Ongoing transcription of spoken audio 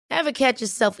Ever catch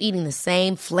yourself eating the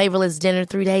same flavorless dinner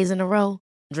 3 days in a row?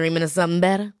 Dreaming of something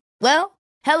better? Well,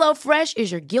 HelloFresh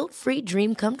is your guilt-free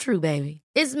dream come true, baby.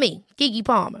 It's me, Keke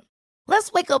Palmer.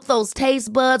 Let's wake up those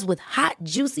taste buds with hot,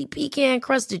 juicy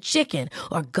pecan-crusted chicken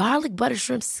or garlic butter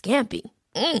shrimp scampi.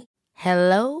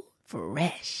 Hello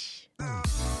Fresh.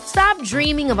 Stop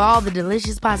dreaming of all the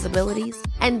delicious possibilities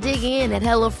and dig in at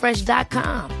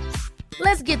HelloFresh.com.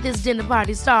 Let's get this dinner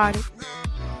party started.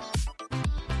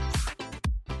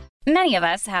 Many of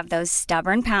us have those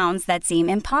stubborn pounds that seem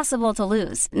impossible to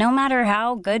lose, no matter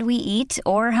how good we eat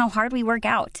or how hard we work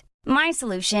out. My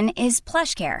solution is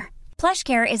PlushCare.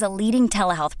 PlushCare is a leading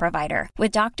telehealth provider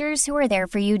with doctors who are there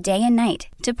for you day and night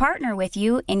to partner with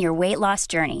you in your weight loss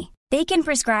journey. They can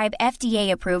prescribe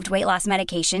FDA-approved weight loss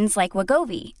medications like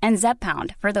Wegovy and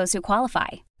Zepbound for those who qualify.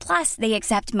 Plus, they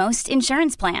accept most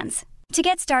insurance plans. To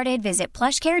get started, visit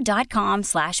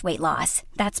plushcare.com/weightloss.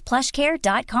 That's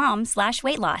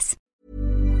plushcare.com/weightloss.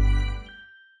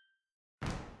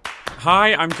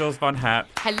 Hi, I'm Jules Von Hepp.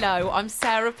 Hello, I'm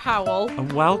Sarah Powell.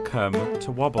 And welcome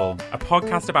to Wobble, a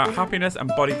podcast about happiness and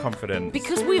body confidence.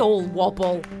 Because we all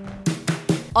wobble.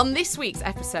 On this week's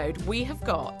episode, we have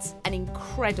got an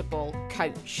incredible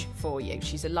coach for you.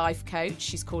 She's a life coach.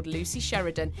 She's called Lucy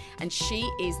Sheridan, and she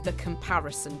is the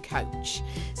comparison coach.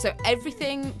 So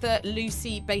everything that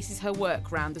Lucy bases her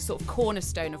work around, the sort of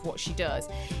cornerstone of what she does,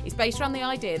 is based around the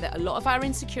idea that a lot of our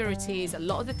insecurities, a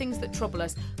lot of the things that trouble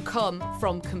us come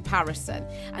from comparison.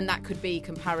 And that could be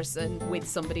comparison with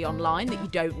somebody online that you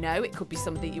don't know. It could be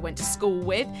somebody that you went to school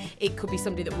with. It could be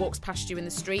somebody that walks past you in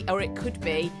the street, or it could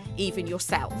be even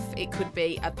yourself. It could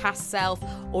be a past self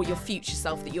or your future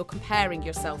self that you're comparing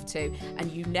yourself to,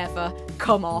 and you never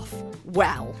come off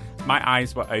well. My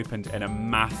eyes were opened in a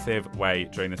massive way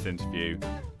during this interview.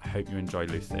 I hope you enjoy,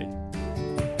 Lucy.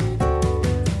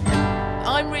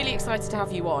 I'm really excited to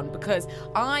have you on because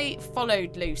I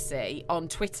followed Lucy on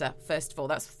Twitter, first of all.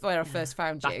 That's where I first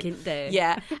found you. Back in there.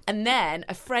 Yeah. And then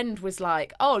a friend was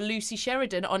like, oh, Lucy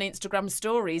Sheridan on Instagram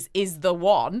stories is the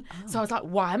one. Oh. So I was like,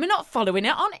 why am I not following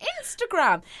it on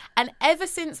Instagram? And ever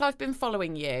since I've been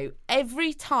following you,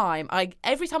 every time I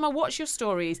watch your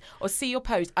stories or see your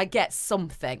post, I get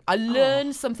something. I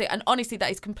learn something. And honestly,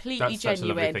 that is completely That's genuine. Such a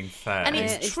lovely thing to say. And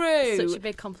it's true. Such a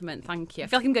big compliment. Thank you. I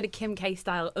feel like I'm going to Kim K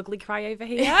style ugly cry over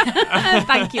here.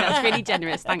 Thank you. That's really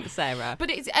generous. Thanks, Sarah.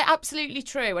 But it's absolutely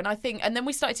true. And I think, and then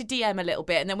we started to DM a little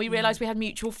bit, and then we realised we had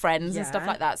mutual friends and stuff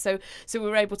like that. So we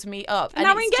were able to meet up. And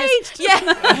now we're engaged.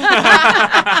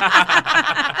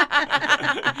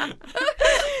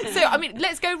 So, I mean,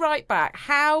 let's go right back.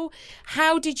 How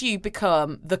did you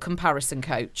become the comparison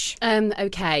coach?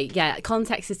 Okay, yeah,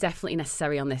 context is definitely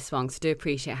necessary on this one, because I do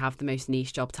appreciate I have the most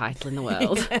niche job title in the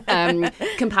world.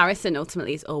 Comparison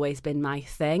ultimately has always been my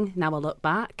thing. Now I look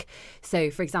back.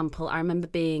 So, for example, I remember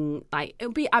being like,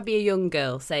 I'd be a young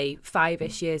girl, say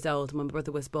 5-ish years old, when my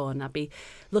brother was born. I'd be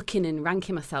looking and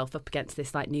ranking myself up against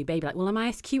this like new baby. Like, well, am I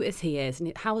as cute as he is?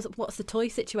 And what's the toy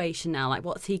situation now? Like,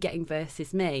 what's he getting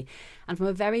versus me? And from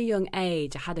a very young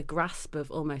age, I had a grasp of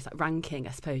almost like ranking,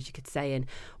 I suppose you could say, in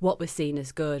what was seen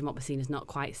as good and what was seen as not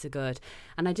quite so good.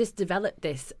 And I just developed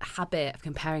this habit of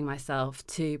comparing myself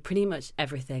to pretty much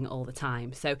everything all the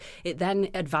time. So it then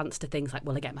advanced to things like,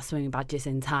 will I get my swimming badges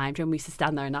in time? Do you remember we used to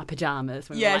stand there in our pyjamas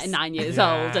when we were like 9 years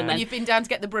old? And then you've been down to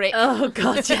get the brick. Oh,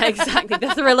 God, yeah, exactly.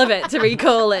 The thrill of it, to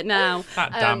recall it now.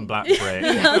 That damn black brick.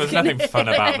 There was nothing fun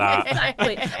about that.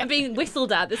 Exactly. And being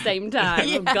whistled at the same time.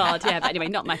 Oh, God, yeah. But anyway,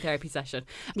 not my therapy session.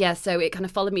 Yeah, so it kind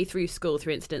of followed me through school,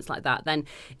 through incidents like that. Then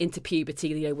into puberty,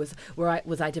 you know, was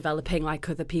I developing like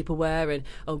other people were? And,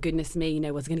 oh, goodness me, you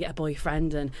know, was I going to get a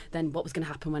boyfriend? And then what was going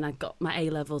to happen when I got my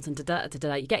A-levels and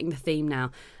da-da-da-da. You're getting the theme now.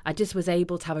 I just was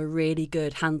able to have a really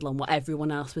good handle on what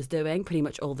everyone else was doing pretty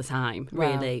much all the time,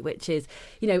 really, which is,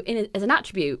 you know, as an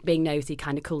attribute, being nosy,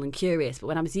 kind of cool and curious. But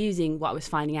when I was using what I was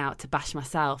finding out to bash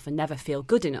myself and never feel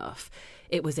good enough,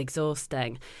 it was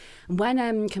exhausting.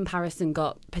 When comparison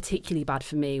got particularly bad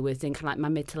for me was in kind of like my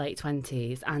mid to late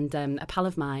 20s, and a pal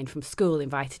of mine from school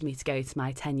invited me to go to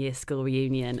my 10-year school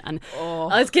reunion. And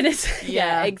I was going to say,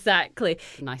 yeah, exactly.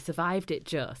 And I survived it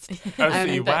just. Oh, so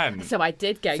you went? So I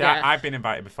did go, See, yeah. I've been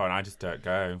invited before and I just don't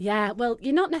go. Yeah, well,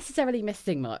 you're not necessarily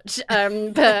missing much.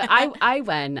 But I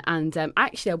went, and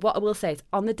actually what I will say is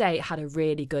on the day it had a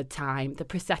really good time. The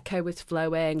Prosecco was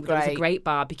flowing. There was a great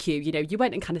barbecue. You know, you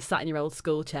went and kind of sat in your old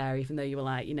school chair, even though you were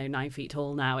like, you know, 9 feet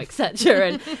tall now,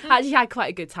 etc. And actually had quite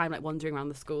a good time, like wandering around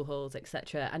the school halls,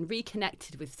 etc. And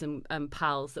reconnected with some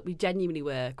pals that we genuinely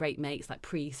were great mates, like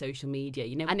pre-social media,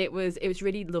 you know. And it was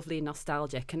really lovely and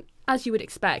nostalgic. And as you would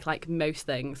expect, like most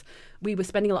things, we were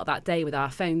spending a lot of that day with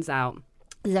our phones out.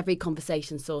 as every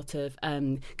conversation sort of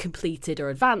completed or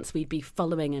advanced, we'd be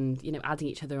following and, you know, adding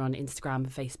each other on Instagram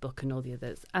and Facebook and all the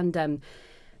others. And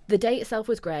the date itself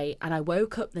was great. And I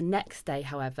woke up the next day,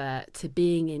 however, to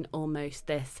being in almost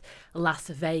this Las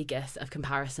Vegas of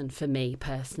comparison for me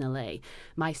personally.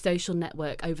 My social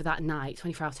network over that night,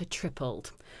 24 hours, had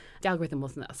tripled. The algorithm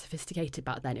wasn't that sophisticated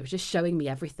back then. It was just showing me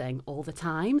everything all the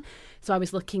time. So I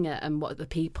was looking at what the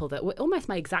people that were almost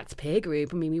my exact peer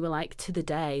group. I mean, we were like to the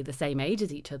day the same age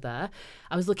as each other.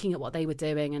 I was looking at what they were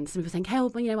doing, and some people were saying, "Hey, well,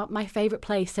 you know what, my favourite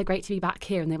place, so great to be back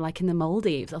here." And they were like in the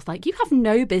Maldives. I was like, you have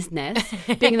no business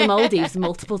being in the Maldives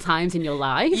multiple times in your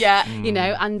life. Yeah. You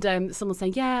know, and someone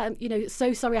saying, "Yeah, you know,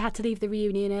 so sorry I had to leave the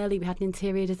reunion early. We had an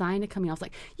interior designer coming." I was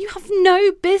like, you have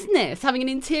no business having an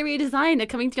interior designer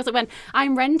coming to you. So when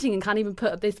I'm renting and can't even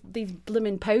put up these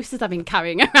blooming posters I've been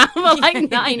carrying around for like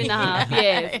 9.5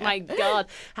 years. My God.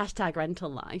 Hashtag rental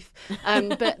life.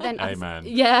 But then, Amen.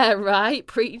 Yeah, right.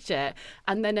 Preach it.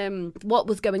 And then what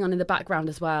was going on in the background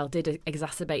as well did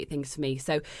exacerbate things for me.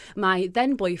 So my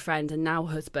then boyfriend and now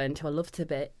husband, who I love to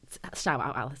bits, shout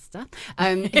out Alistair,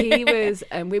 he was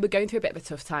we were going through a bit of a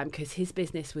tough time because his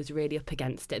business was really up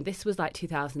against it. And this was like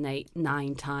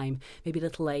 2008-9 time, maybe a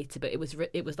little later, but it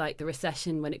was like the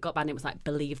recession when it got bad. It was like,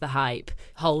 believe the hype,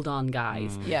 hold on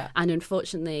guys. Yeah. And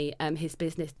unfortunately his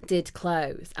business did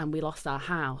close and we lost our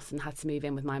house and had to move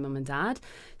in with my mum and dad.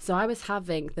 So I was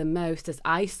having the most, as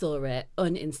I saw it,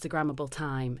 un-Instagrammable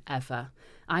time ever.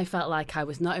 I felt like I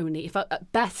was not only, if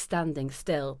at best standing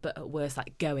still, but at worst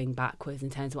like going backwards in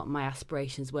terms of what my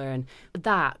aspirations were. And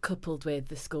that, coupled with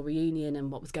the school reunion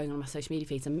and what was going on my social media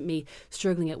feeds and me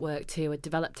struggling at work too, I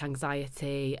developed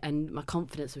anxiety and my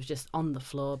confidence was just on the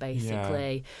floor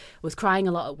basically. Was crying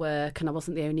a lot at work and I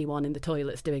wasn't the only one in the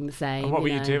toilets doing the same. And what were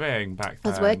you doing back then? I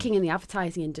was working in the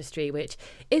advertising industry, which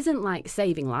isn't like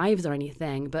saving lives or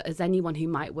anything, but as anyone who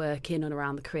might work in and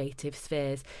around the creative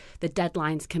spheres, the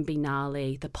deadlines can be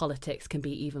gnarly, the politics can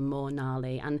be even more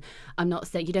gnarly. And I'm not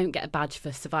saying you don't get a badge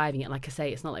for surviving it. Like I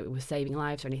say, it's not like we were saving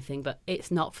lives or anything, but it's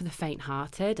not for the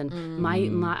faint-hearted. And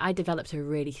I developed a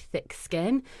really thick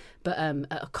skin, but at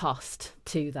a cost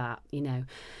to that, you know.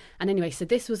 And anyway, so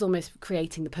this was almost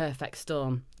creating the perfect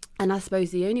storm. And I suppose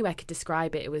the only way I could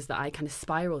describe it was that I kind of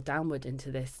spiraled downward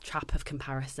into this trap of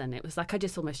comparison. It was like I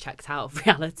just almost checked out of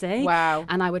reality. Wow.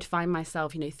 And I would find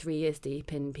myself, 3 years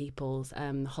deep in people's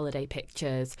holiday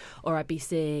pictures, or I'd be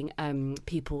seeing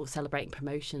people celebrating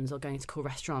promotions or going to cool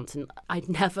restaurants. And I'd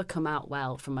never come out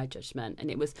well from my judgment. And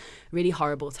it was really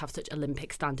horrible to have such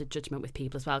Olympic standard judgment with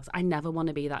people as well, because I never want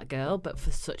to be that girl. But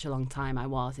for such a long time I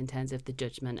was, in terms of the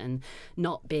judgment and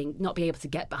not being able to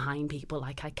get behind people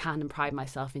like I can and pride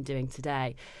myself in doing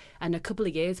today. And a couple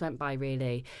of years went by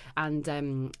really,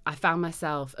 and I found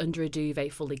myself under a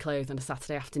duvet fully clothed on a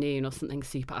Saturday afternoon or something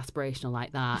super aspirational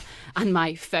like that, and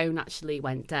my phone actually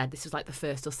went dead. This was like the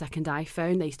first or second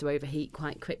iPhone. They used to overheat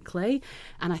quite quickly,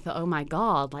 and I thought, oh my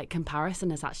God, like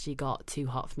comparison has actually got too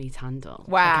hot for me to handle.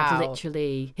 Wow. Like I've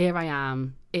literally, here I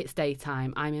am, it's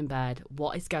daytime, I'm in bed,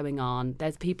 what is going on?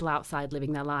 There's people outside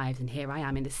living their lives, and here I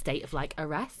am in this state of like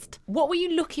arrest. What were you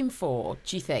looking for,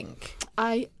 do you think?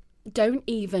 I don't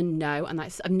even know, and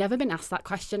I've never been asked that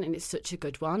question, and it's such a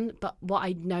good one. But what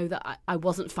I know that I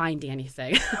wasn't finding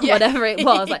anything, whatever it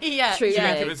was. Like, Yeah. truly. Do you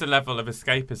think it was a level of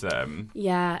escapism?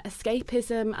 Yeah,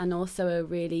 escapism, and also a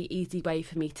really easy way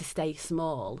for me to stay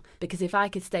small. Because if I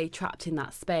could stay trapped in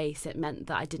that space, it meant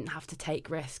that I didn't have to take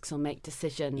risks or make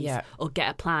decisions or get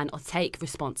a plan or take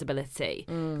responsibility,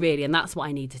 really. And that's what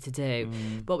I needed to do.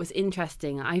 What was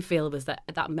interesting, I feel, was that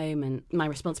at that moment, my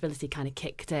responsibility kind of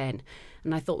kicked in.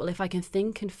 And I thought, well, if I can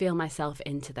think and feel myself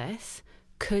into this,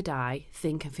 could I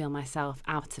think and feel myself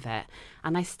out of it?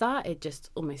 And I started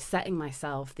just almost setting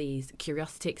myself these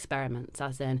curiosity experiments,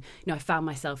 as in, I found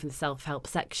myself in the self-help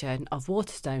section of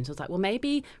Waterstones. I was like, well,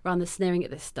 maybe rather than sneering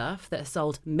at this stuff that has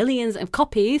sold millions of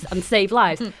copies and saved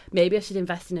lives, maybe I should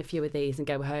invest in a few of these and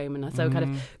go home. And so kind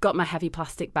of got my heavy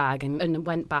plastic bag and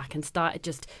went back and started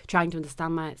just trying to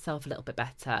understand myself a little bit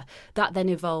better. That then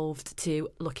evolved to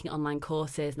looking at online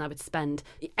courses, and I would spend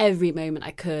every moment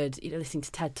I could, listening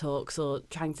to TED Talks or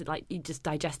trying to just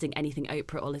digesting anything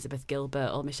Oprah or Elizabeth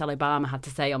Gilbert or Michelle Obama had to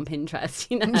say on Pinterest,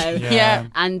 Yeah.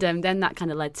 And then that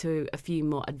kind of led to a few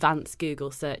more advanced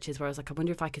Google searches where I was like, I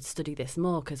wonder if I could study this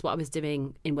more, because what I was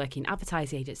doing in working in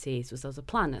advertising agencies was I was a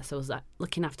planner, so I was like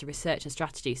looking after research and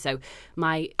strategy. So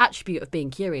my attribute of being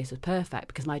curious was perfect,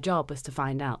 because my job was to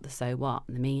find out the so what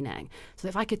and the meaning. So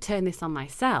if I could turn this on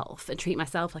myself and treat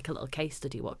myself like a little case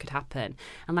study, what could happen?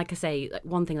 And like I say,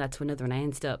 one thing led to another, and I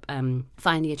ended up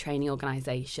finding a training organisation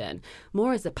organisation,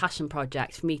 more as a passion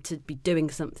project for me to be doing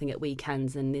something at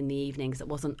weekends and in the evenings that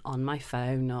wasn't on my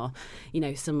phone or,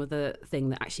 some other thing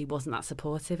that actually wasn't that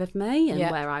supportive of me and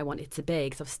where I wanted to be,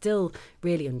 because I was still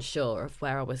really unsure of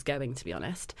where I was going, to be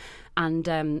honest. And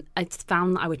I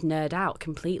found that I would nerd out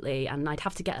completely, and I'd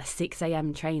have to get a 6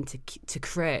 a.m. train to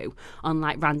Crewe on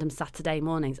like random Saturday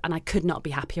mornings, and I could not be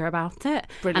happier about it.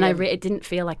 Brilliant. And it didn't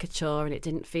feel like a chore, and it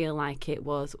didn't feel like it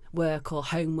was work or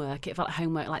homework. It felt like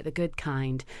homework, like the good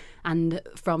kind. And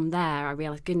from there, I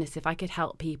realised, goodness, if I could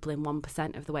help people in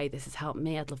 1% of the way this has helped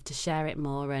me, I'd love to share it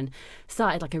more. And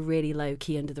started like a really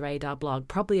low-key, under-the-radar blog,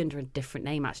 probably under a different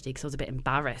name, actually, because I was a bit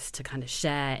embarrassed to kind of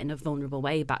share in a vulnerable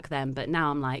way back then. But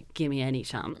now I'm like, give me any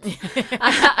chance.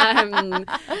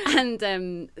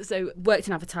 So worked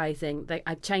in advertising.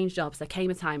 I changed jobs. There came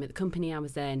a time at the company I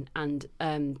was in, and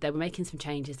they were making some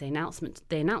changes. They announced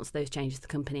those changes to the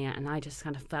company, and I just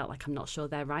kind of felt like I'm not sure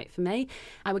they're right for me.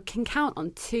 I can count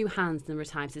on two hands the number of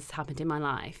times this has happened in my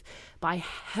life, but I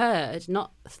heard,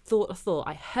 not thought a thought,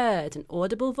 I heard an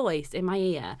audible voice in my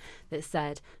ear that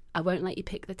said, I won't let you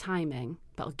pick the timing,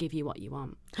 but I'll give you what you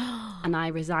want. And I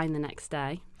resigned the next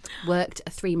day, worked a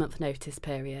 3-month notice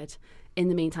period. In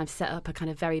the meantime, set up a kind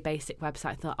of very basic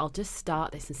website. I thought, I'll just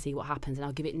start this and see what happens, and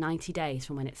I'll give it 90 days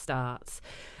from when it starts.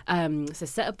 So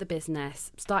set up the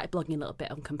business, started blogging a little bit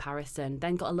on comparison,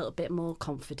 then got a little bit more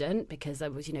confident because I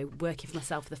was, working for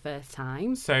myself for the first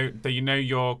time. So,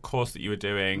 your course that you were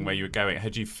doing, where you were going,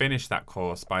 had you finished that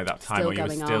course by that time, or you were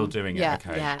still doing it?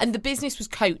 Okay. Yeah. And the business was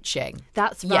coaching.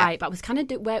 That's right. But I was kind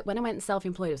of, when I went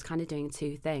self-employed, I was kind of doing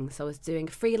two things. So I was doing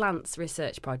freelance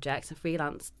research projects and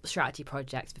freelance strategy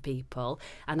projects for people.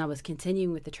 And I was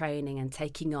continuing with the training and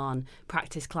taking on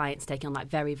practice clients, taking on like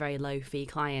very, very low fee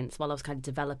clients while I was kind of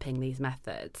developing these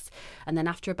methods. And then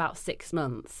after about 6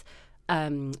 months,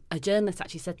 a journalist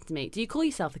actually said to me, do you call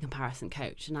yourself a comparison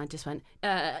coach? And I just went,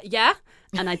 yeah.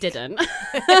 And I didn't.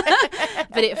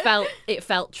 But it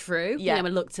felt true. Yeah. I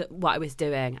looked at what I was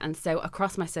doing. And so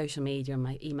across my social media and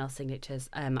my email signatures,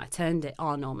 I turned it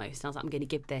on almost. And I was like, I'm going to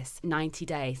give this 90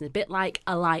 days. And a bit like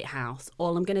a lighthouse,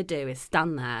 all I'm going to do is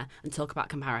stand there and talk about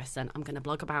comparison. I'm going to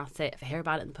blog about it. If I hear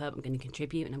about it in the pub, I'm going to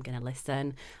contribute and I'm going to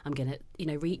listen. I'm going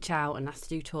to, reach out and ask to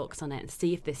do talks on it and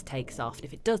see if this takes off. And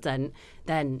if it doesn't,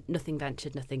 then nothing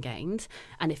ventured, nothing gained.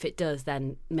 And if it does,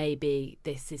 then maybe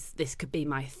this could be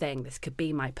my thing. This could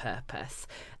be my purpose.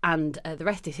 And the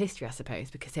rest is history, I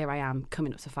suppose, because here I am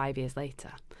coming up to 5 years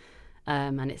later.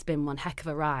 And it's been one heck of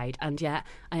a ride. And yet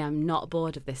I am not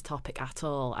bored of this topic at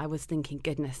all. I was thinking,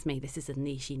 goodness me, this is a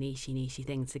nichey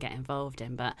thing to get involved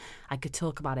in. But I could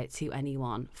talk about it to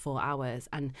anyone for hours.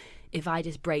 And if I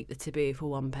just break the taboo for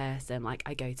one person, like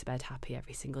I go to bed happy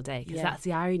every single day. Because that's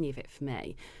the irony of it for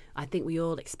me. I think we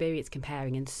all experience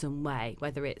comparing in some way,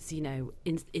 whether it's,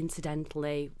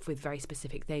 incidentally with very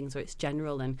specific things, or it's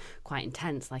general and quite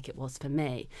intense like it was for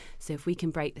me. So if we can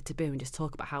break the taboo and just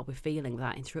talk about how we're feeling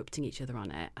without interrupting each other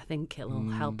on it, I think it'll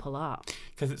help a lot.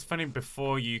 Because it's funny,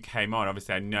 before you came on,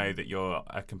 obviously I know that you're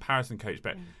a comparison coach,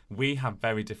 but we have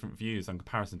very different views on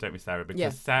comparison, don't we, Sarah?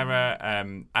 Because Sarah,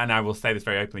 and I will say this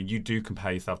very openly, you do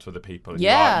compare yourself to other people.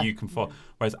 And you conform.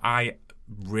 Whereas I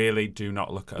really do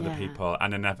not look at other people,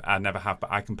 and I never have, but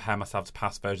I compare myself to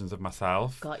past versions of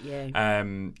myself. Got you.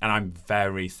 And I'm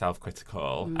very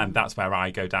self-critical, and that's where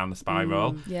I go down the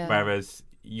spiral. Whereas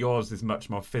yours is much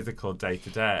more physical day to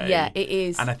day. Yeah, it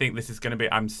is. And I think this is going to be,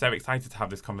 I'm so excited to have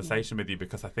this conversation with you,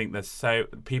 because I think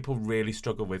people really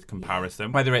struggle with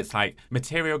comparison, whether it's like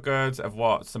material goods of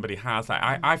what somebody has. Like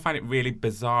I find it really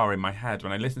bizarre in my head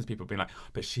when I listen to people being like,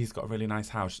 but she's got a really nice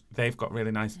house, they've got really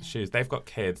nice shoes, they've got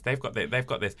kids, they've got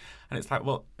this. And it's like,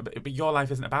 well, but your life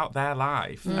isn't about their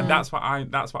life. And that's what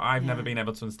I've never been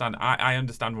able to understand. I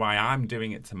understand why I'm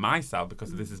doing it to myself,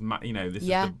 because this is my, this is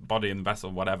the body and the vessel,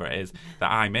 whatever it is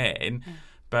that I'm in.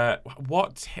 But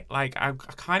I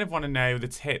kind of want to know the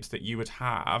tips that you would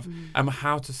have and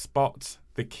how to spot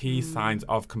the key signs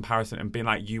of comparison and being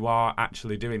like, you are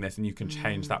actually doing this and you can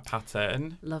change that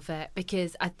pattern. Love it,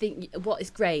 because I think what is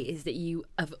great is that you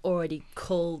have already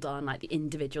called on like the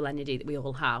individual energy that we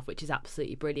all have, which is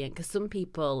absolutely brilliant, because some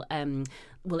people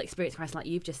will experience crisis like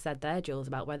you've just said there, Jules,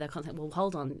 about where they're constantly, well,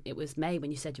 hold on, it was May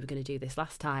when you said you were going to do this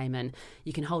last time, and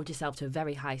you can hold yourself to a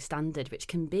very high standard, which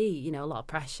can be, a lot of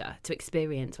pressure to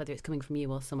experience, whether it's coming from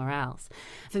you or somewhere else.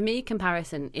 For me,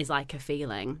 comparison is like a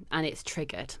feeling, and it's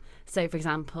triggered. So, for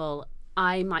example,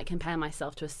 I might compare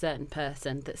myself to a certain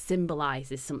person that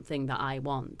symbolises something that I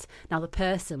want. Now, the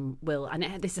person will, and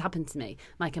this has happened to me,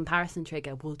 my comparison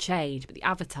trigger will change, but the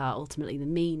avatar, ultimately the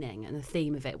meaning and the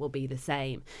theme of it will be the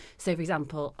same. So, for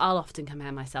example, I'll often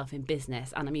compare myself in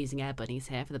business, and I'm using air bunnies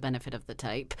here for the benefit of the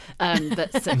tape,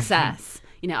 but success,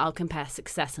 I'll compare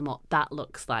success and what that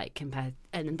looks like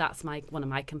and that's one of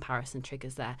my comparison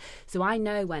triggers there. So I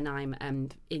know when I'm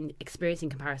in experiencing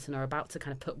comparison or about to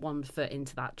kind of put one foot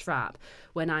into that trap,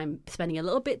 when I'm spending a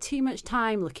little bit too much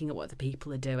time looking at what the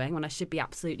people are doing, when I should be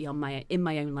absolutely in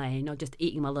my own lane, or just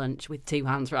eating my lunch with two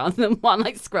hands rather than one,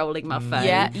 like scrolling my phone.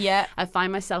 Yeah. I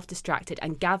find myself distracted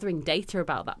and gathering data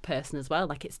about that person as well.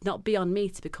 Like, it's not beyond me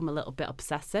to become a little bit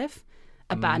obsessive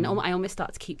about, and I almost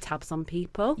start to keep tabs on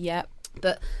people. Yeah.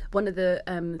 But one of the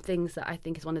things that I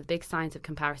think is one of the big signs of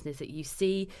comparison is that you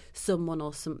see someone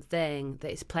or something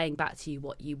that is playing back to you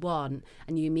what you want,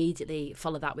 and you immediately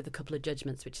follow that with a couple of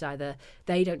judgments, which is either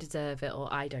they don't deserve it or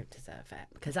I don't deserve it.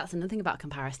 Because that's another thing about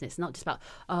comparison. It's not just about,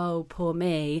 oh, poor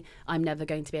me, I'm never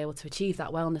going to be able to achieve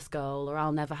that wellness goal, or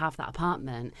I'll never have that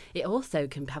apartment. It also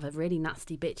can have a really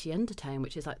nasty, bitchy undertone,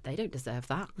 which is like, they don't deserve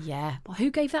that. Yeah. Well,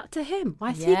 who gave that to him?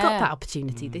 Why has he got that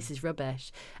opportunity? This is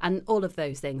rubbish. And all of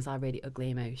those things are really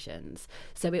ugly emotions.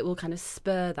 So it will kind of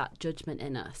spur that judgment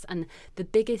in us. And the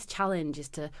biggest challenge is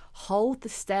to hold the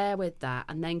stare with that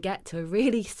and then get to a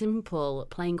really simple,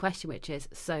 plain question, which is,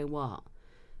 so what?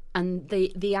 And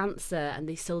the answer and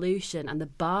the solution and the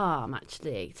balm,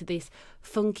 actually, to these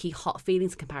funky, hot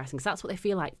feelings comparison, because that's what they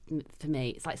feel like for me.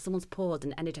 It's like someone's poured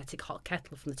an energetic hot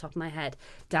kettle from the top of my head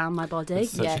down my body.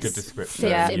 That's such a good description.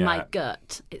 Sits in my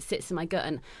gut. It sits in my gut.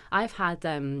 And I've had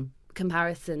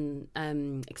comparison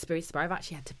experiences where I've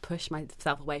actually had to push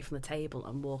myself away from the table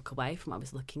and walk away from what I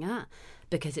was looking at,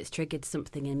 because it's triggered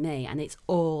something in me, and it's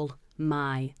all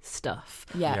my stuff.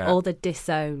 All the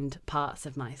disowned parts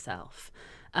of myself.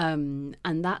 And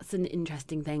that's an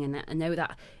interesting thing, and I know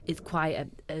that is quite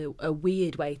a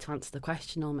weird way to answer the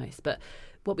question almost, but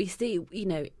what we see,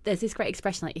 there's this great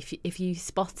expression, like, if you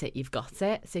spot it, you've got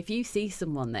it. So if you see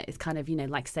someone that is kind of,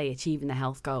 like, say, achieving their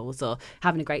health goals or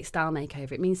having a great style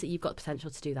makeover, it means that you've got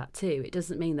potential to do that too. It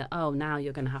doesn't mean that, oh, now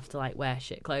you're going to have to, like, wear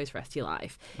shit clothes for the rest of your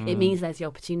life. It means there's the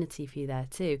opportunity for you there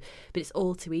too. But it's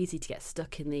all too easy to get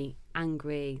stuck in the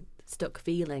angry, stuck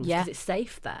feelings, because it's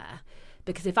safe there.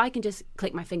 Because if I can just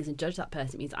click my fingers and judge that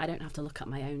person, it means I don't have to look at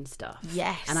my own stuff.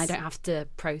 Yes. And I don't have to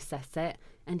process it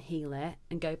and heal it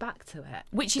and go back to it.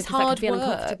 Which is hard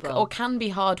work, or can be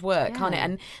hard work, can't it?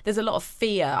 And there's a lot of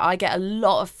fear. I get a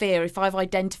lot of fear if I've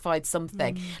identified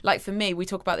something. Like, for me, we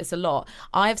talk about this a lot.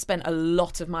 I have spent a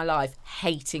lot of my life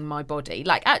hating my body.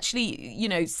 Like, actually,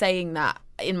 saying that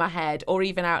in my head or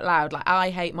even out loud, like,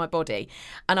 I hate my body.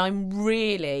 And I'm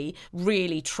really,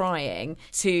 really trying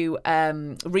to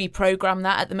reprogram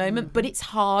that at the moment. But it's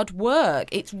hard work.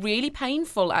 It's really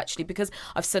painful, actually, because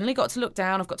I've suddenly got to look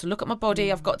down. I've got to look at my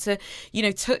body. I've got to,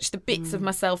 touch the bits of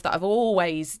myself that I've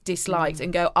always disliked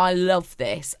and go, I love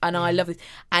this and I love this.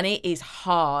 And it is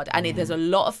hard. And there's a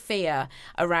lot of fear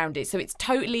around it. So it's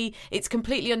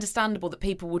completely understandable that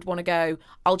people would want to go,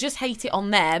 I'll just hate it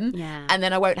on them and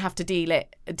then I won't have to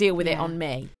deal with it on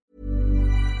me.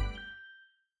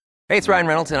 Hey, it's Ryan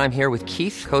Reynolds, and I'm here with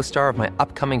Keith, co-star of my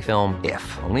upcoming film,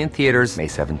 If, only in theaters May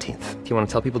 17th. Do you want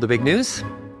to tell people the big news?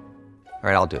 All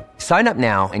right, I'll do it. Sign up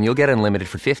now and you'll get unlimited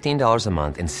for $15 a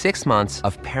month and 6 months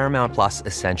of Paramount Plus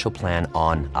Essential Plan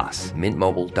on us.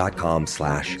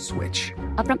 MintMobile.com/switch.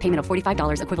 Upfront payment of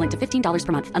 $45 equivalent to $15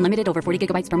 per month. Unlimited over 40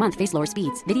 gigabytes per month. Face lower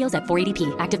speeds. Videos at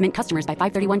 480p. Active Mint customers by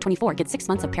 531.24 get 6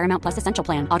 months of Paramount Plus Essential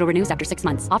Plan. Auto renews after 6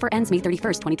 months. Offer ends May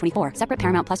 31st, 2024. Separate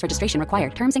Paramount Plus registration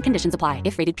required. Terms and conditions apply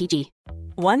if rated PG.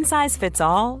 One size fits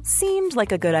all seemed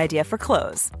like a good idea for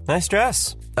clothes. Nice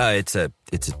dress. It's a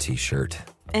t-shirt.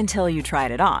 Until you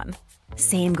tried it on.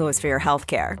 Same goes for your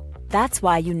healthcare. That's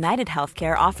why United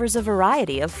Healthcare offers a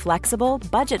variety of flexible,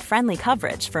 budget-friendly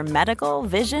coverage for medical,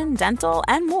 vision, dental,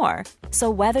 and more. So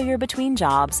whether you're between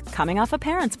jobs, coming off a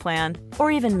parent's plan, or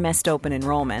even missed open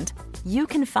enrollment, you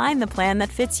can find the plan that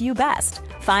fits you best.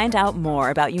 Find out more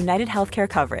about United Healthcare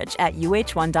coverage at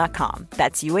uh1.com.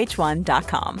 That's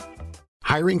uh1.com.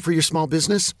 Hiring for your small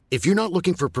business? If you're not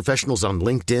looking for professionals on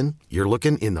LinkedIn, you're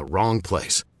looking in the wrong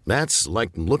place. That's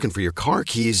like looking for your car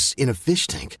keys in a fish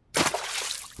tank.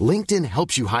 LinkedIn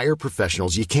helps you hire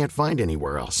professionals you can't find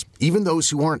anywhere else, even those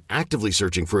who aren't actively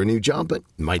searching for a new job but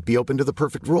might be open to the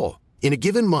perfect role. In a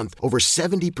given month, over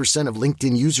 70% of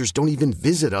LinkedIn users don't even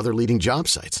visit other leading job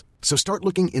sites. So start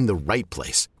looking in the right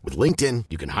place. With LinkedIn,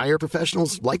 you can hire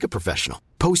professionals like a professional.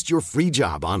 Post your free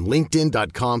job on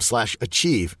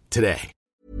linkedin.com/achieve today.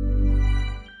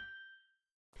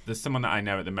 There's someone that I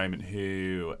know at the moment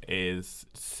who is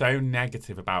so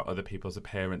negative about other people's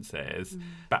appearances,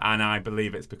 and I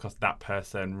believe it's because that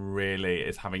person really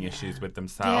is having issues with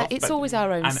themselves. Yeah, it's always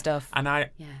our own stuff. And I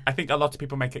think a lot of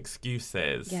people make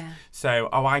excuses. Yeah. So,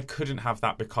 I couldn't have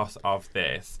that because of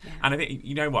this. Yeah. And I think,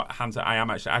 you know what, Hamza,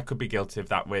 I could be guilty of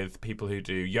that with people who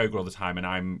do yoga all the time, and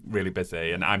I'm really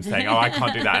busy, and I'm saying, I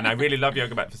can't do that. And I really love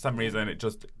yoga, but for some reason it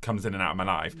just comes in and out of my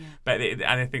life. Yeah. And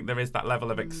I think there is that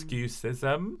level of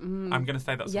excusism. I'm going to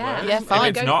say that's a word. Yeah,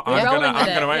 fine. If it's not, I'm going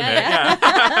to own it.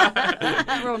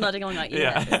 Yeah. We're all nodding along like you.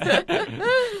 Yeah.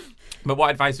 But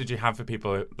what advice would you have for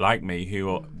people like me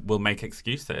who will make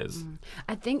excuses?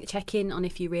 I think check in on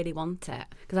if you really want it.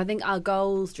 Because I think our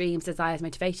goals, dreams, desires,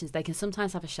 motivations, they can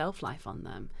sometimes have a shelf life on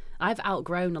them. I've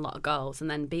outgrown a lot of goals and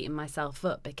then beaten myself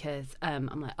up because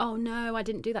I'm like, oh no, I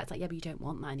didn't do that. It's like, yeah, but you don't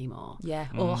want that anymore. Yeah.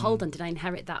 Or hold on, did I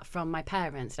inherit that from my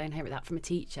parents? Did I inherit that from a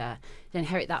teacher? Did I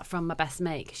inherit that from my best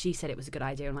mate? 'Cause she said it was a good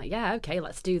idea. I'm like, yeah, okay,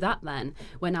 let's do that then.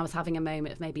 When I was having a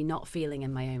moment of maybe not feeling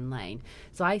in my own lane.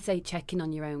 So I say check in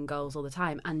on your own goals all the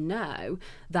time and know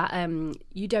that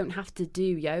you don't have to do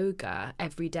yoga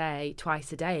every day,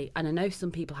 twice a day. And I know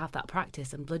some people have that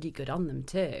practice and bloody good on them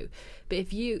too. But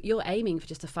if you're aiming for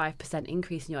just a 5%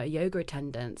 increase in your yoga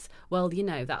attendance, well, you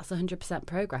know, that's 100%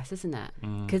 progress, isn't it?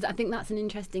 Because I think that's an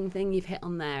interesting thing you've hit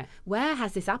on there. Where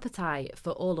has this appetite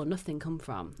for all or nothing come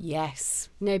from? Yes.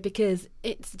 No, because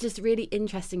it's just really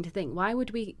interesting to think, why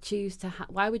would we choose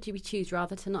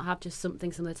rather to not have just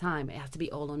something some of the time? It has to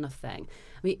be all or nothing.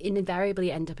 We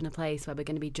invariably end up in a place where we're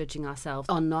going to be judging ourselves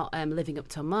on not living up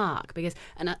to a mark.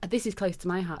 And this is close to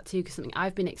my heart too, because something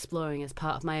I've been exploring as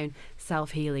part of my own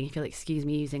self-healing, if you'll excuse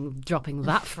me dropping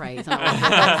that phrase on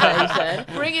our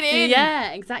conversation. Bring it in.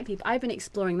 Yeah, exactly. But I've been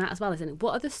exploring that as well, isn't it?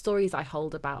 What are the stories I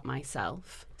hold about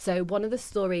myself? So one of the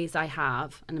stories I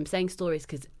have, and I'm saying stories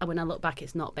because when I look back,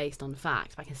 it's not based on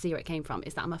fact, but I can see where it came from,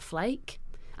 is that I'm a flake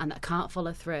and that I can't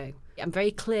follow through. I'm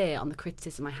very clear on the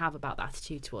criticism I have about the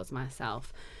attitude towards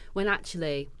myself, when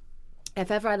actually,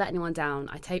 if ever I let anyone down,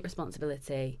 I take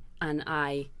responsibility and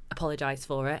I apologise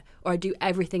for it, or I do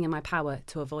everything in my power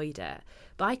to avoid it.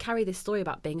 But I carry this story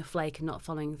about being a flake and not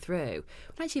following through.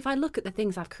 But actually, if I look at the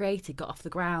things I've created, got off the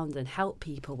ground and helped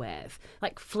people with,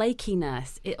 like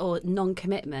flakiness or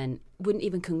non-commitment wouldn't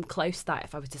even come close to that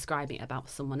if I was describing it about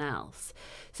someone else.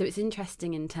 So it's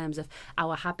interesting in terms of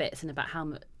our habits and about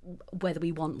whether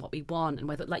we want what we want, and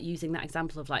whether, like, using that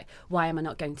example of like, why am I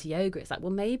not going to yoga? It's like,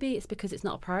 well, maybe it's because it's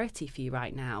not a priority for you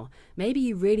right now. Maybe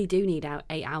you really do need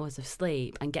 8 hours of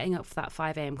sleep, and getting up for that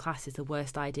 5 a.m. class is the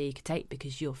worst idea you could take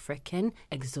because you're freaking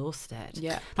exhausted.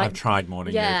 Yeah. Like, I've tried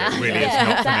morning yoga. It really is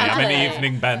not for me. I'm an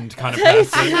evening bend kind of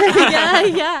person.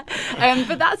 person. Yeah.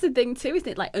 But that's the thing too, isn't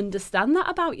it? Like, understand that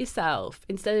about yourself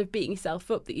instead of beating yourself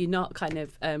up that you're not kind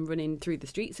of running through the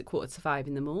streets at 4:45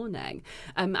 in the morning.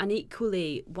 And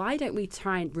equally, why don't we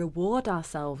try and reward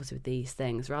ourselves with these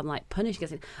things rather than like punishing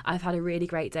us? I've had a really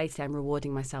great day today. I'm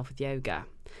rewarding myself with yoga.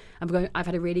 I've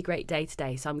had a really great day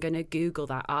today, so I'm going to Google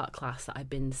that art class that I've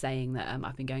been saying that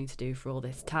I've been going to do for all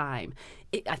this time.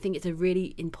 I think it's a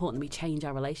really important that we change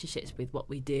our relationships with what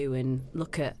we do and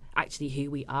look at actually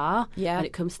who we are when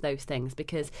it comes to those things,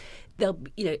 because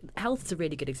health's a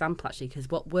really good example actually, because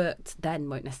what worked then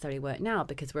won't necessarily work now,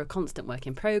 because we're a constant work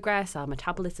in progress. Our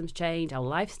metabolisms change, our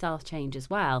lifestyles change as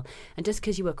well, and just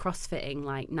because you were crossfitting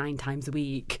like 9 times a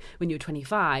week when you were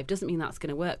 25 doesn't mean that's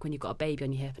going to work when you've got a baby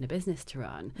on your hip and a business to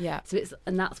run. So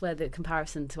that's where the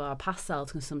comparison to our past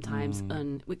selves can sometimes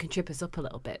we can trip us up a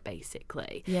little bit,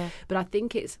 basically. But I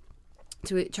think it's,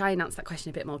 to try and answer that question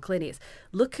a bit more clearly, it's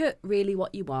look at really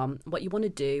what you want to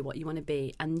do, what you want to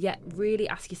be, and yet really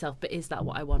ask yourself, but is that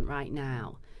what I want right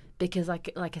now? Because like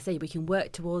I say, we can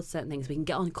work towards certain things. We can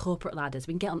get on corporate ladders.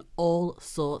 We can get on all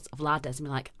sorts of ladders and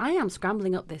be like, I am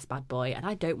scrambling up this bad boy and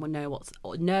I don't want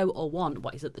to know or want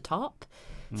what is at the top.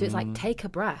 So it's like, take a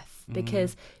breath,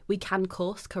 because we can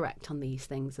course correct on these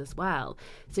things as well.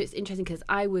 So it's interesting because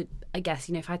I guess,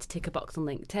 if I had to tick a box on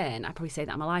LinkedIn, I'd probably say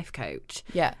that I'm a life coach.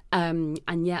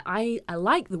 And yet I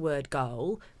like the word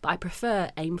goal, but I prefer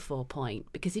aim for point,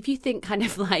 because if you think kind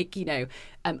of like,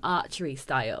 archery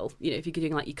style, if you're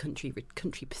doing like your country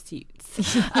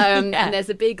pursuits, and there's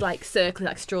a big like circle,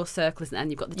 like straw circles, and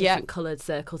you've got the different coloured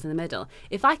circles in the middle.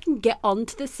 If I can get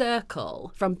onto the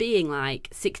circle from being like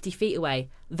 60 feet away,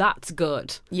 that's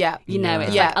good.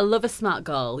 It's like, I love a SMART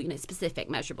goal, specific,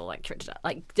 measurable, like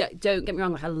don't get me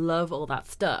wrong, like I love all that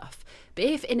stuff. But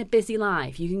if in a busy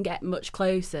life you can get much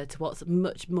closer to what's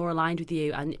much more aligned with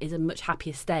you and is a much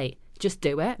happier state, just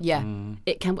do it. Yeah.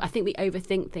 It can. I think we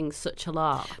overthink things such a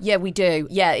lot. Yeah, we do.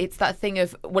 Yeah, it's that thing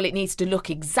of, well, it needs to look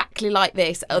exactly like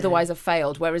this, otherwise I've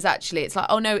failed. Whereas actually it's like,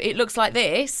 oh no, it looks like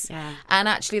this. Yeah. And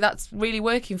actually that's really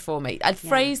working for me. A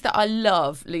phrase that I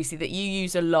love, Lucy, that you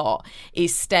use a lot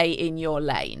is stay in your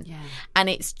lane. Yeah. And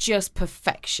it's just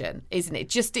perfection, isn't it?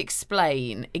 Just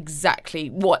explain exactly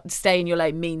what stay in your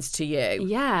lane means to you.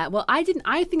 Yeah, well, I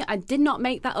think I did not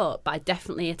make that up, but I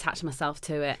definitely attached myself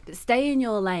to it. Stay in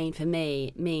your lane for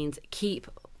me means keep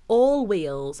all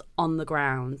wheels on the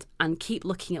ground and keep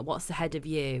looking at what's ahead of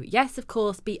you. Yes, of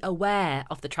course, be aware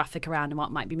of the traffic around and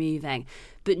what might be moving,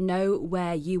 but know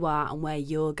where you are and where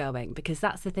you're going, because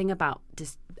that's the thing about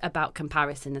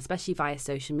comparison, especially via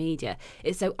social media.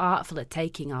 It's so artful at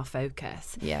taking our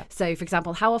focus. Yeah. So, for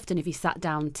example, how often have you sat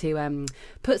down to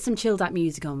put some chilled out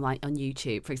music on, like on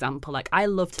YouTube, for example? Like, I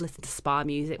love to listen to spa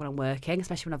music when I'm working,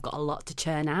 especially when I've got a lot to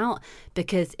churn out,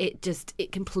 because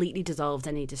it completely dissolves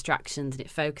any distractions and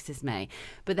it focuses me.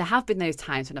 But there have been those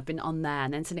times when I've been on there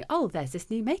and then suddenly, oh, there's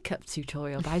this new makeup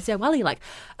tutorial by Zoe Welly. Like,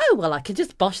 oh, well, I could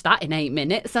just bosh that in 8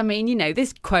 minutes. I mean,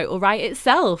 this quote will write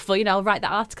itself, or, I'll write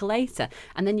that article later.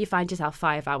 And then you find yourself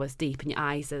 5 hours deep and your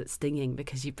eyes are stinging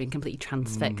because you've been completely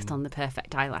transfixed on the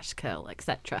perfect eyelash curl,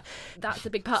 etc. That's a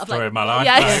big part Story of of my life.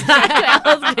 Yeah, exactly. I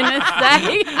was going to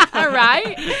say,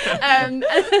 right?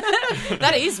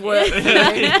 That is work.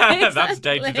 That's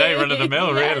day-to-day,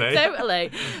 run-of-the-mill, really. Totally.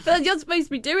 But you're supposed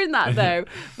to be doing that, though.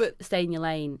 But stay in your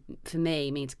lane, for me,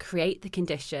 means create the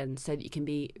conditions so that you can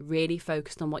be really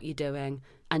focused on what you're doing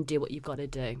and do what you've got to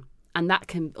do. And that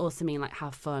can also mean like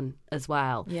have fun as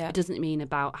well. Yeah. It doesn't mean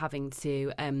about having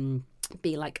to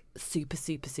be like super,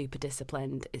 super, super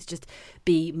disciplined. It's just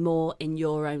be more in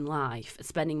your own life,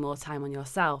 spending more time on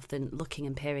yourself than looking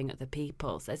and peering at other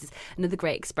people. So there's another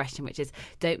great expression, which is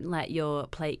don't let your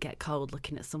plate get cold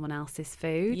looking at someone else's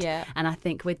food. Yeah. And I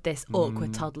think with this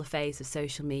awkward toddler phase of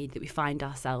social media that we find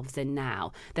ourselves in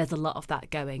now, there's a lot of that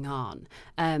going on.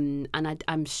 And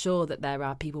I'm sure that there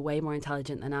are people way more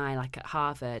intelligent than I, like at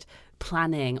Harvard,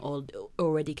 planning or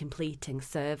already completing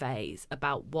surveys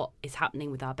about what is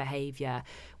happening with our behaviour,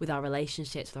 with our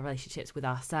relationships with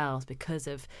ourselves because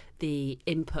of the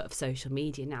input of social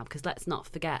media now. Because let's not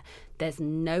forget, there's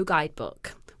no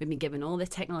guidebook. We've been given all this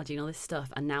technology and all this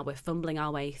stuff, and now we're fumbling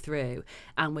our way through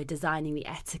and we're designing the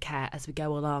etiquette as we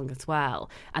go along as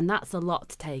well. And that's a lot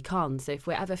to take on. So if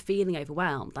we're ever feeling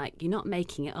overwhelmed, like, you're not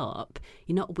making it up,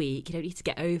 you're not weak, you don't need to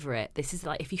get over it. This is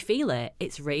like, if you feel it,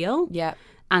 it's real. Yeah.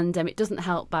 And it doesn't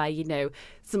help by,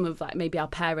 some of like maybe our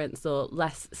parents or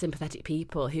less sympathetic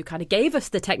people who kind of gave us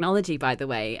the technology, by the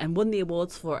way, and won the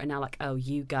awards for it, and now like, oh,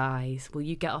 you guys, will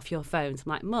you get off your phones? I'm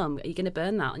like, Mum, are you going to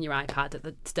burn that on your iPad at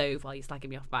the stove while you're slagging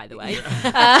me off, by the way? So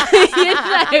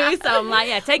I'm like,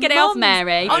 yeah, take it off,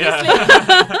 Mary. Honestly,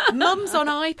 mums on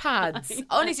iPads.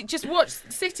 Honestly, just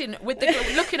sitting with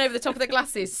looking over the top of the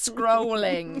glasses,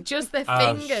 scrolling, just their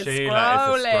fingers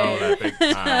scrolling.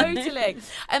 Totally.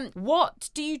 What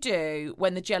do you do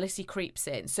when the jealousy creeps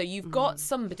in? So you've got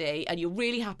somebody and you're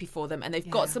really happy for them and they've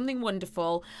got something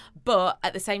wonderful, but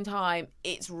at the same time,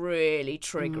 it's really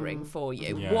triggering for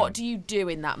you. Yeah. What do you do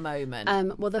in that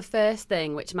moment? Well, the first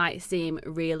thing, which might seem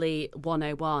really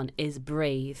 101, is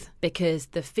breathe, because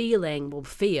the feeling will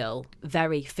feel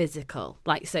very physical.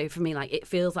 Like, so for me, like, it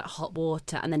feels like hot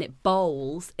water and then it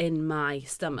bowls in my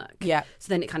stomach. Yeah. So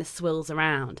then it kind of swirls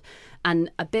around.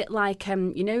 And a bit like,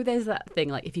 there's that thing,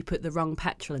 like if you put the wrong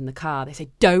petrol in the car, they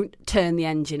say, don't turn the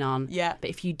engine on. Yeah.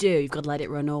 But if you do, you've got to let it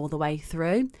run all the way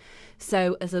through.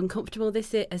 So as uncomfortable as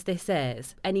this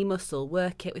is, any muscle,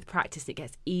 work it with practice, it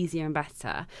gets easier and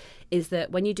better, is that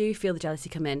when you do feel the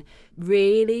jealousy come in,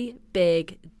 really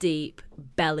big, deep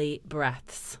belly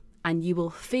breaths. And you will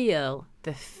feel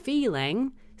the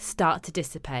feeling start to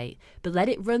dissipate, but let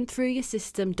it run through your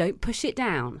system. Don't push it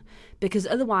down, because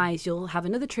otherwise you'll have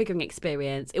another triggering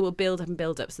experience. It will build up and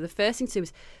build up. So the first thing to do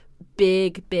is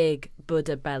big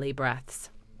Buddha belly breaths.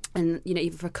 And,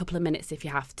 even for a couple of minutes, if you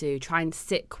have to, try and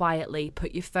sit quietly,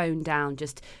 put your phone down,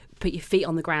 just put your feet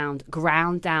on the ground,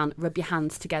 ground down, rub your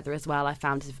hands together as well. I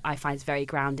find it's very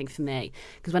grounding for me,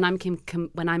 because when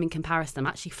I'm in comparison, I'm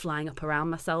actually flying up around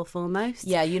myself almost.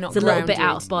 Yeah, you're not. It's a grounded. little bit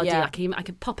out of body. Yeah. I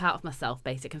can pop out of myself,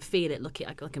 basically. I can feel it,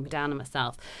 looking down on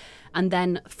myself, and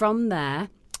then from there.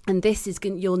 And this is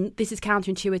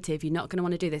counterintuitive. You're not going to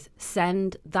want to do this.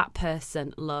 Send that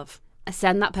person love.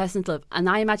 Send that person's love. And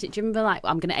I imagine, do you remember, like,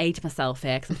 I'm going to age myself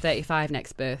here because I'm 35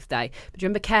 next birthday, but do you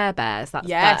remember Care Bears?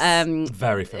 Yes.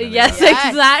 Very familiar. Yes,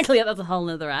 exactly. That's a whole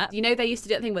other app. They used to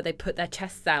do that thing where they put their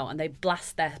chests out and they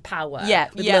blast their power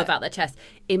with love out their chest.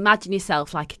 Imagine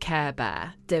yourself like a Care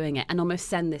Bear doing it and almost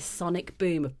send this sonic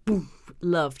boom of boom,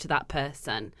 love to that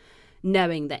person.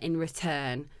 knowing that in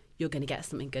return, you're going to get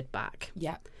something good back.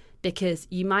 Yeah. Because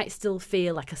you might still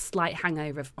feel like a slight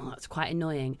hangover of, oh, that's quite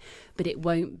annoying, but it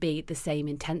won't be the same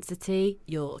intensity.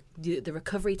 The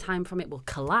recovery time from it will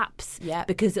collapse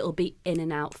because it'll be in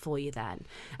and out for you then.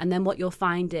 And then what you'll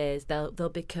find is they'll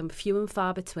become few and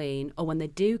far between, or when they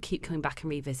do keep coming back and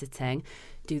revisiting,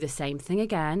 do the same thing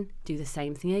again,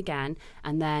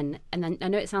 and then I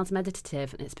know it sounds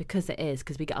meditative, and it's because it is,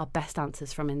 because we get our best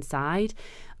answers from inside.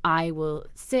 I will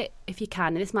sit, if you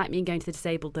can, and this might mean going to the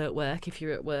disabled at work, if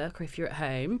you're at work or if you're at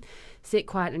home, sit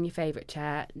quiet on your favourite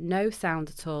chair, no sound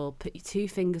at all, put your 2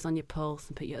 fingers on your pulse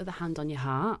and put your other hand on your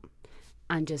heart,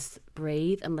 and just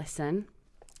breathe and listen,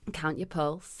 count your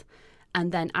pulse,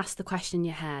 and then ask the question in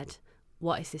your head,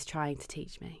 what is this trying to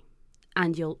teach me?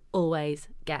 And you'll always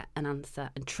get an answer,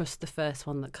 and trust the first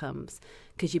one that comes,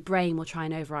 because your brain will try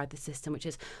and override the system, which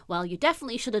is, well, you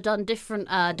definitely should have done different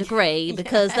degree,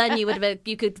 because then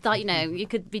you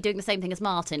could be doing the same thing as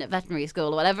Martin at veterinary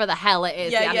school or whatever the hell it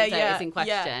is the anecdote is in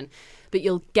question. But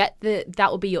you'll get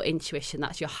that will be your intuition.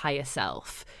 That's your higher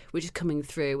self, which is coming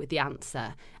through with the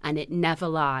answer, and it never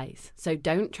lies. So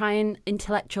don't try and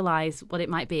intellectualize what it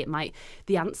might be.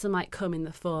 The answer might come in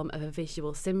the form of a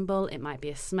visual symbol. It might be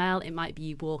a smell. It might be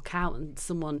you walk out and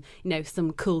someone,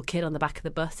 some cool kid on the back of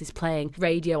the bus is playing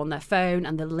radio on their phone,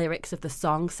 and the lyrics of the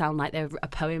song sound like they're a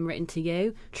poem written to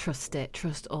you. Trust it.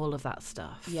 Trust all of that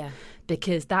stuff. Yeah.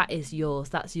 Because that is yours.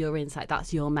 That's your insight.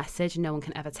 That's your message. No one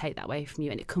can ever take that away from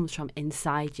you, and it comes from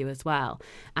inside you as well.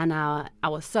 And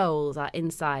our souls, our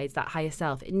insides, that higher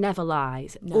self, it never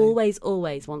lies. No.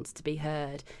 Always wants to be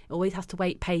heard. It always has to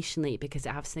wait patiently, because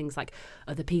it has things like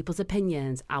other people's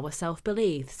opinions, our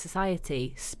self-belief,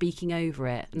 society speaking over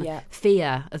it, and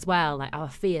fear as well. Like our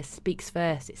fear speaks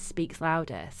first, it speaks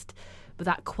loudest. But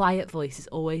that quiet voice is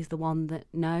always the one that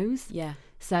knows. Yeah.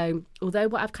 So although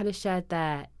what I've kind of shared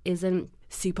there isn't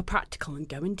super practical and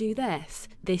go and do this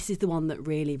is the one that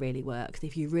really, really works.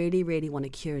 If you really, really want to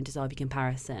cure and dissolve your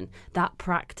comparison, that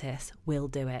practice will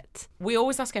do it. We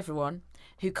always ask everyone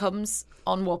who comes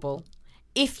on Wobble,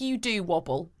 if you do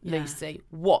wobble, Lucy,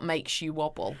 what makes you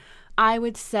wobble? I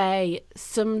would say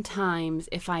sometimes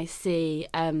if I see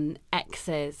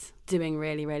exes doing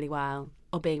really, really well,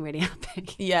 or being really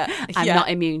happy. I'm not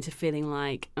immune to feeling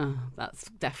like, oh, that's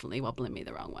definitely wobbling me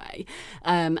the wrong way.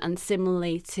 And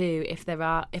similarly too, if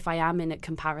I am in a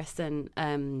comparison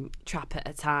trap at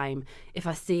a time, if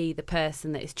I see the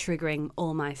person that is triggering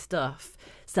all my stuff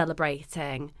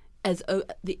celebrating,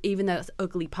 even though it's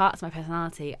ugly parts of my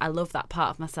personality, I love that part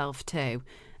of myself too.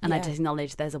 And I just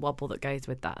acknowledge there's a wobble that goes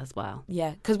with that as well.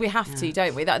 Yeah, because we have to,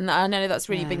 don't we? And I know that's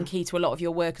really been key to a lot of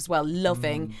your work as well,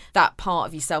 loving that part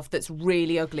of yourself that's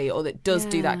really ugly, or that does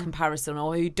do that comparison,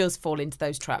 or who does fall into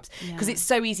those traps. Because it's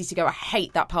so easy to go, I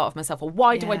hate that part of myself, or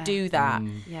why do I do that?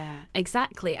 Yeah,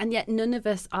 exactly. And yet none of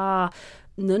us are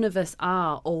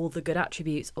all the good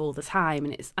attributes all the time.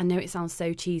 And I know it sounds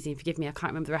so cheesy, forgive me, I can't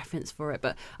remember the reference for it,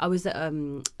 but I was at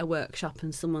a workshop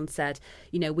and someone said,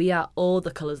 we are all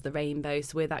the colours of the rainbow.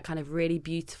 So we're that kind of really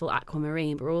beautiful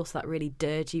aquamarine, but we're also that really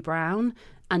dirty brown,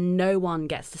 and no one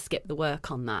gets to skip the work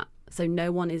on that. So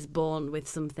no one is born with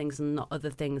some things and not other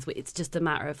things. It's just a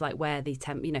matter of like where the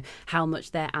how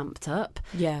much they're amped up.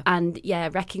 Yeah. And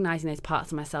recognising those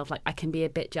parts of myself, like I can be a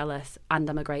bit jealous and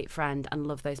I'm a great friend and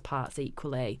love those parts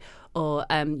equally. Or,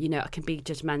 I can be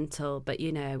judgmental, but,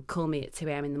 call me at 2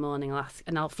 a.m. in the morning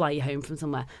and I'll fly you home from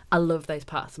somewhere. I love those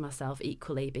parts of myself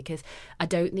equally, because I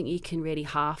don't think you can really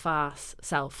half-ass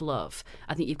self-love.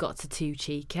 I think you've got to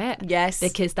two-cheek it. Yes.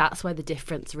 Because that's where the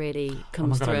difference really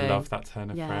comes through. I love that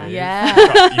turn of phrase. Yeah.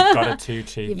 You've got to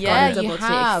two-cheek. You've got to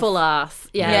double-cheek. Full ass.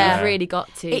 Yeah, you've really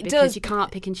got to. Because you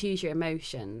can't pick and choose your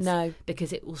emotions. No.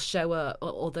 Because it will show up,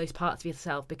 all those parts of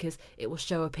yourself, because it will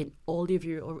show up in all of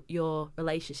your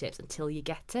relationships until you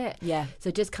get it. Yeah.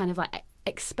 So just kind of like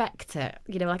expect it.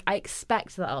 I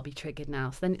expect that I'll be triggered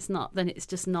now. So then it's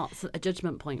just not a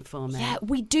judgment point for me. Yeah,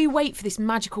 we do wait for this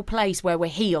magical place where we're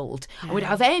healed. And we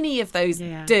don't have any of those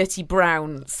dirty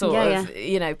brown sort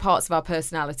of, parts of our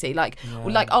personality. We're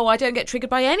like, oh, I don't get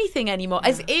triggered by anything anymore.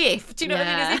 As if, do you know what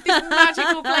I mean? As if this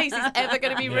magical place is ever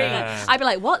going to be reached. I'd be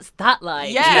like, what's that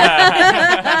like? Oh,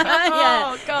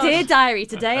 God. Dear diary,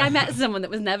 today I met someone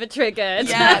that was never triggered.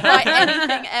 Yeah, by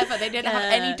anything ever. They didn't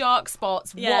have any dark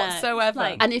spots whatsoever.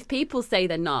 And if people say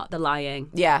they're not, they're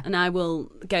lying. Yeah. And I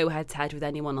will go head to head with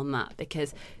anyone on that,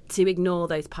 because to ignore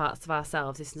those parts of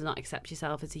ourselves is to not accept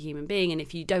yourself as a human being. And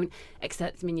if you don't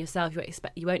accept them in yourself,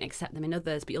 you won't accept them in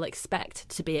others, but you'll expect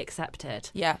to be accepted.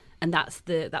 Yeah. And that's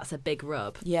a big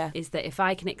rub. Yeah. Is that if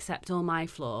I can accept all my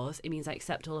flaws, it means I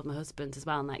accept all of my husband's as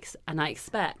well, and I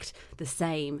expect the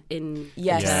same in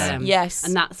return. Yes.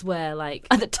 And that's where, like,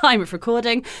 at the time of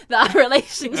recording, that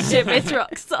relationship is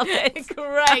rock solid.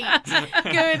 Great.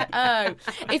 Good. Oh,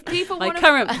 if people My want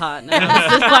current partner.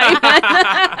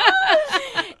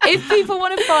 If people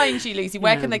want to find you, Lucy,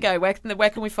 where can they go? Where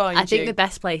can we find you? I think the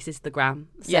best place is the gram.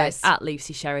 So yes. At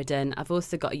Lucy Sheridan. I've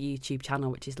also got a YouTube channel,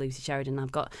 which is Lucy Sheridan.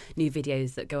 I've got new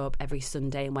videos that go up every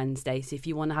Sunday and Wednesday. So if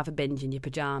you want to have a binge in your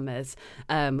pyjamas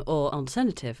or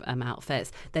alternative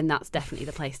outfits, then that's definitely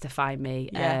the place to find me.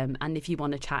 Yeah. And if you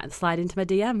want to chat and slide into my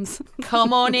DMs.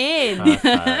 Come on in.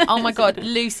 Oh my God,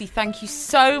 Lucy, thank you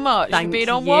so much for being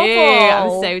on you.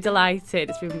 Wobble. I'm so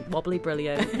delighted. It's been wobbly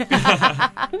brilliant.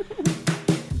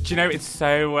 Do you know, it's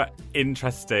so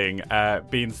interesting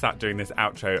being sat doing this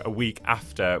outro a week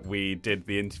after we did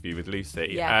the interview with Lucy.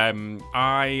 Yeah.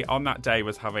 I, on that day,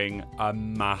 was having a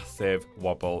massive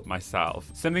wobble myself.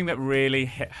 Something that really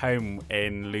hit home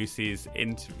in Lucy's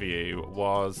interview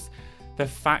was the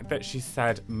fact that she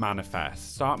said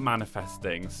manifest. Start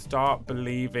manifesting. Start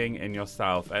believing in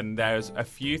yourself. And there's a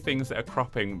few things that are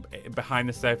cropping behind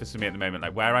the surface for me at the moment,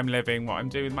 like where I'm living, what I'm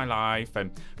doing with my life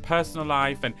and personal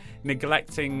life, and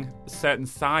neglecting certain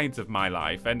sides of my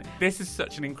life. And this is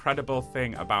such an incredible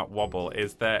thing about Wobble,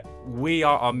 is that we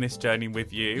are on this journey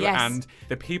with you. Yes. And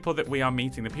the people that we are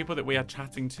meeting, the people that we are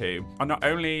chatting to, are not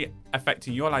only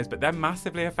affecting your lives, but they're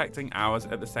massively affecting ours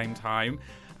at the same time.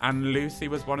 And Lucy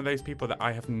was one of those people that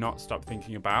I have not stopped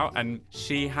thinking about. And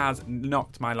she has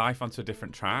knocked my life onto a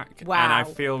different track. Wow. And I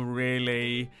feel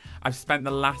I've spent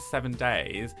the last 7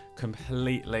 days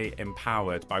completely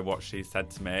empowered by what she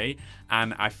said to me.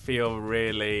 And I feel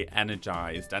really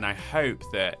energized. And I hope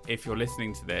that if you're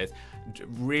listening to this,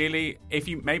 really, if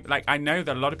you maybe, like, I know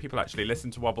that a lot of people actually listen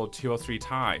to Wobble 2 or 3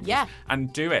 times. Yeah.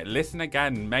 And do it. Listen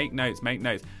again. Make notes.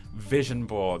 Vision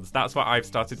boards. That's what I've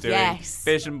started doing. Yes.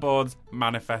 Vision boards,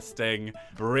 manifesting.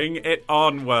 Bring it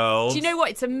on, world. Do you know what?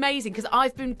 It's amazing because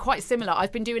I've been quite similar.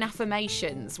 I've been doing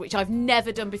affirmations, which I've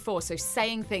never done before. So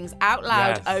saying things out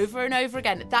loud over and over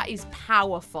again, that is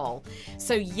powerful.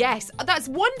 So yes, that's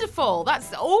wonderful.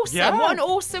 That's awesome. Yeah. What an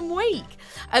awesome week.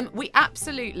 We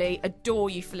absolutely adore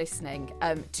you for listening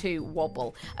to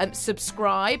Wobble.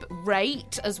 Subscribe,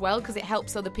 rate as well, because it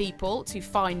helps other people to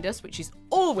find us, which is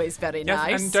always very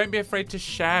nice. And don't be afraid to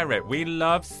share it. We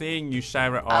love seeing you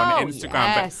share it on Instagram.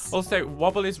 Yes. But also,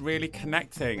 Wobble is really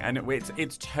connecting, and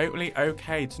it's totally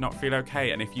okay to not feel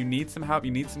okay. And if you need some help,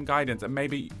 you need some guidance, and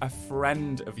maybe a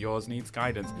friend of yours needs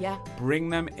guidance, bring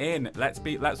them in.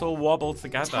 Let's all wobble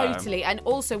together. Totally. And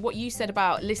also what you said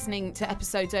about listening to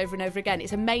episodes over and over again,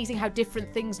 it's amazing how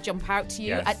different things jump out to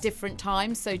you at different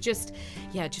times. So just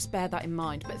bear that in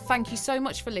mind. But thank you so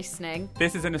much for listening.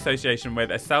 This is in association with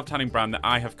a self-tanning brand that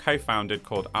I have co-founded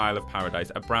called Isle of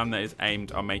Paradise, a brand that is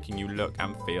aimed on making you look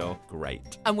and feel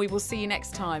great. And we will see you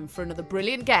next time for another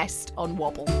brilliant guest on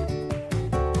Wobble.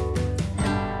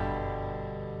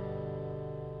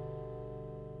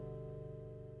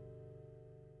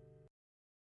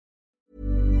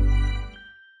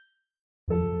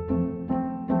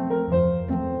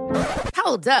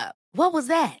 Hold up. What was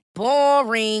that?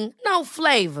 Boring. No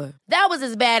flavor. That was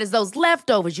as bad as those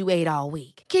leftovers you ate all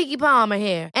week. Keke Palmer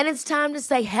here. And it's time to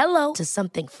say hello to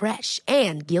something fresh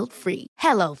and guilt-free.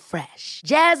 Hello Fresh.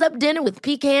 Jazz up dinner with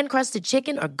pecan-crusted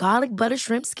chicken or garlic butter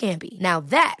shrimp scampi. Now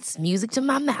that's music to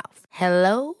my mouth.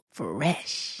 Hello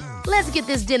Fresh. Let's get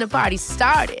this dinner party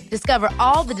started. Discover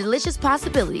all the delicious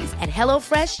possibilities at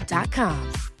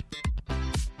HelloFresh.com.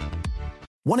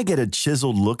 Want to get a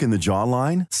chiseled look in the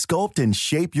jawline? Sculpt and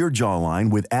shape your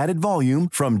jawline with added volume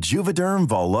from Juvederm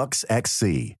Volux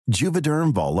XC.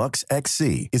 Juvederm Volux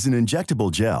XC is an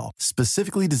injectable gel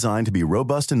specifically designed to be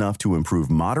robust enough to improve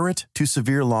moderate to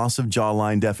severe loss of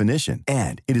jawline definition.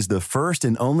 And it is the first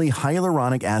and only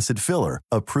hyaluronic acid filler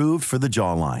approved for the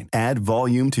jawline. Add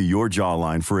volume to your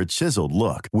jawline for a chiseled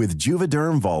look with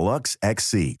Juvederm Volux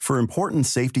XC. For important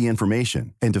safety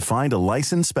information and to find a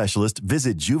licensed specialist,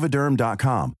 visit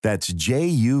Juvederm.com. That's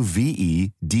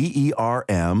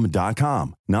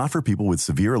Juvederm.com. Not for people with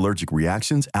severe allergic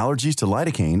reactions, allergies to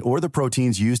lidocaine, or the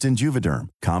proteins used in Juvederm.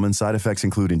 Common side effects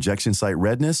include injection site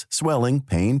redness, swelling,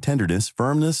 pain, tenderness,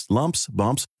 firmness, lumps,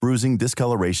 bumps, bruising,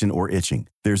 discoloration, or itching.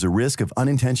 There's a risk of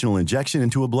unintentional injection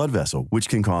into a blood vessel, which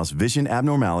can cause vision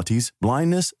abnormalities,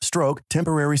 blindness, stroke,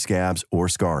 temporary scabs, or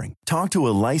scarring. Talk to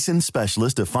a licensed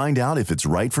specialist to find out if it's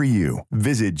right for you.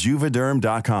 Visit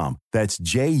Juvederm.com. That's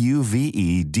JUVEDERM.com.